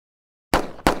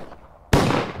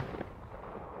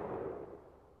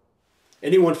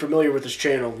Anyone familiar with this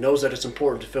channel knows that it's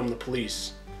important to film the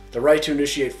police. The right to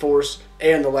initiate force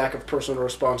and the lack of personal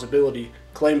responsibility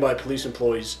claimed by police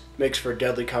employees makes for a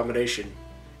deadly combination.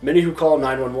 Many who call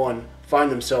 911 find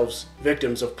themselves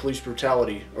victims of police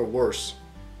brutality or worse.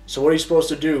 So what are you supposed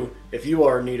to do if you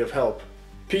are in need of help?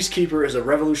 Peacekeeper is a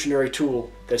revolutionary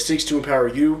tool that seeks to empower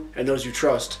you and those you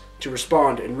trust to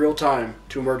respond in real time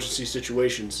to emergency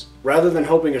situations. Rather than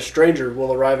hoping a stranger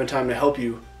will arrive in time to help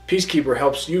you, Peacekeeper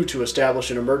helps you to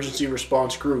establish an emergency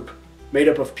response group made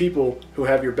up of people who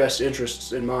have your best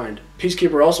interests in mind.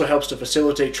 Peacekeeper also helps to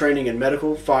facilitate training in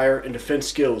medical, fire, and defense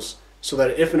skills so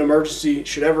that if an emergency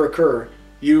should ever occur,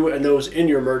 you and those in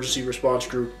your emergency response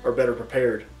group are better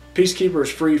prepared. Peacekeeper is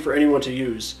free for anyone to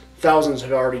use. Thousands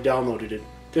have already downloaded it.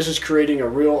 This is creating a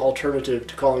real alternative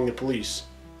to calling the police.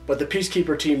 But the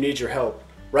Peacekeeper team needs your help.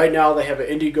 Right now they have an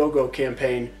Indiegogo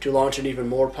campaign to launch an even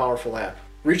more powerful app.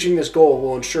 Reaching this goal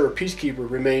will ensure Peacekeeper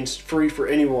remains free for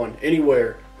anyone,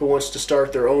 anywhere, who wants to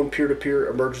start their own peer-to-peer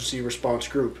emergency response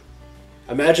group.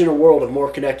 Imagine a world of more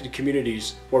connected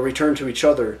communities where we turn to each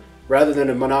other rather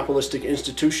than a monopolistic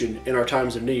institution in our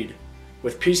times of need.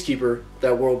 With Peacekeeper,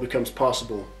 that world becomes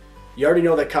possible. You already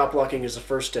know that cop blocking is the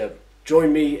first step.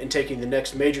 Join me in taking the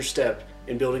next major step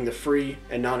in building the free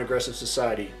and non-aggressive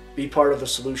society. Be part of the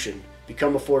solution.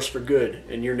 Become a force for good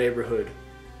in your neighborhood.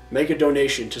 Make a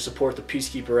donation to support the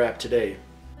Peacekeeper app today.